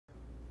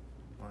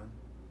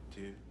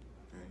2,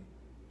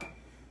 3.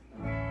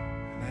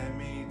 Let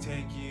me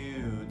take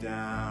you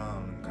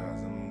down,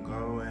 'cause I'm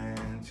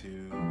going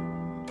to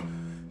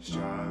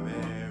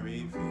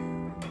strawberry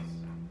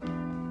fields.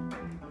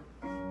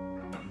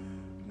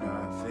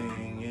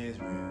 Nothing is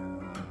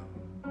real,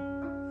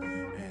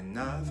 and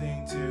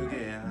nothing to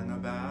get hung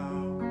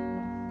about.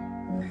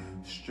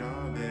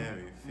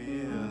 Strawberry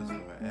fields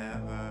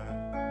forever.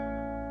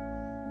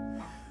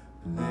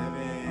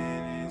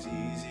 Living is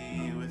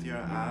easy with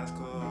your eyes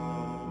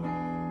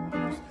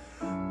closed,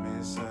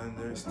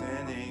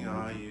 misunderstanding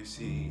all you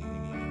see.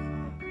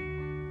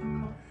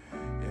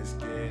 It's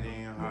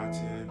getting hard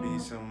to be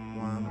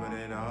someone, but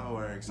it all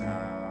works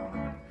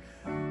out.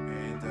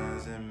 It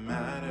doesn't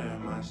matter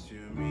much to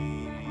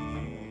me.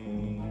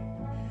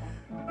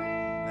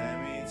 Let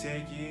me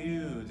take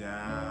you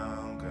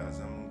down,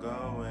 'cause I'm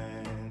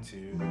going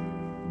to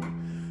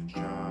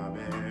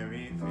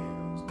strawberry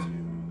fields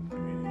 2,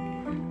 3.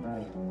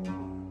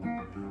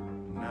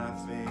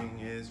 Nothing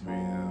is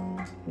real,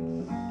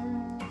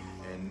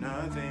 and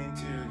nothing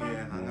to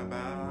get hung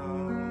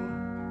about.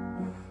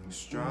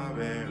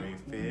 Strawberry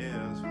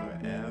fields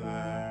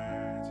forever.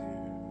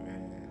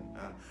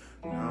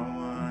 No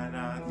one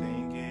I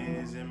think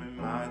is in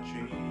my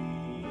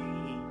tree.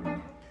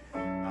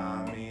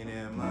 I mean,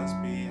 it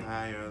must be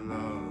high or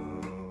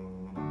low.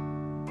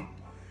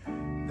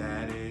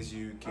 That is,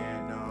 you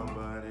can't know,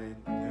 but it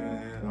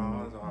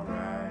all's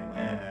alright.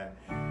 Yeah.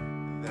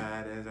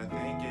 That is, I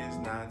think it's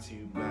not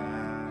too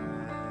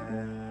bad.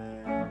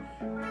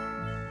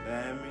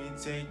 Let me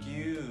take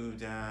you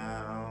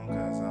down,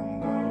 'cause I'm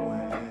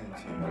going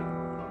to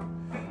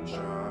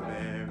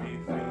strawberry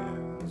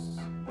fields.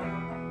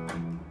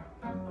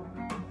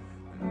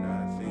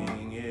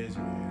 Nothing is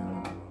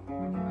real,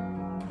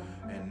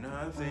 and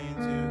nothing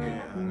to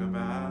get hung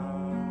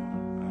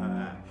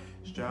about.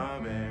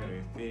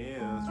 Strawberry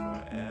fields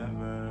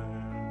forever.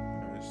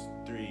 Verse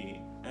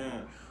 3.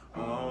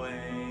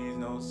 Always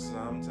know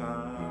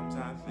sometimes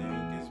I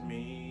think it's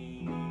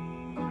me,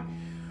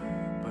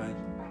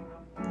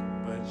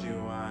 but you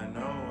I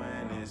know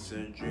when it's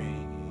a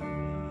dream.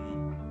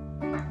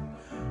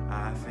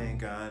 I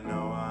think I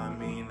know I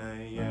mean a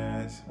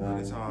yes, but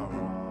it's all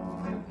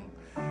wrong.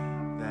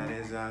 That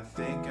is, I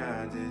think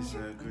I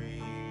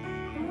disagree.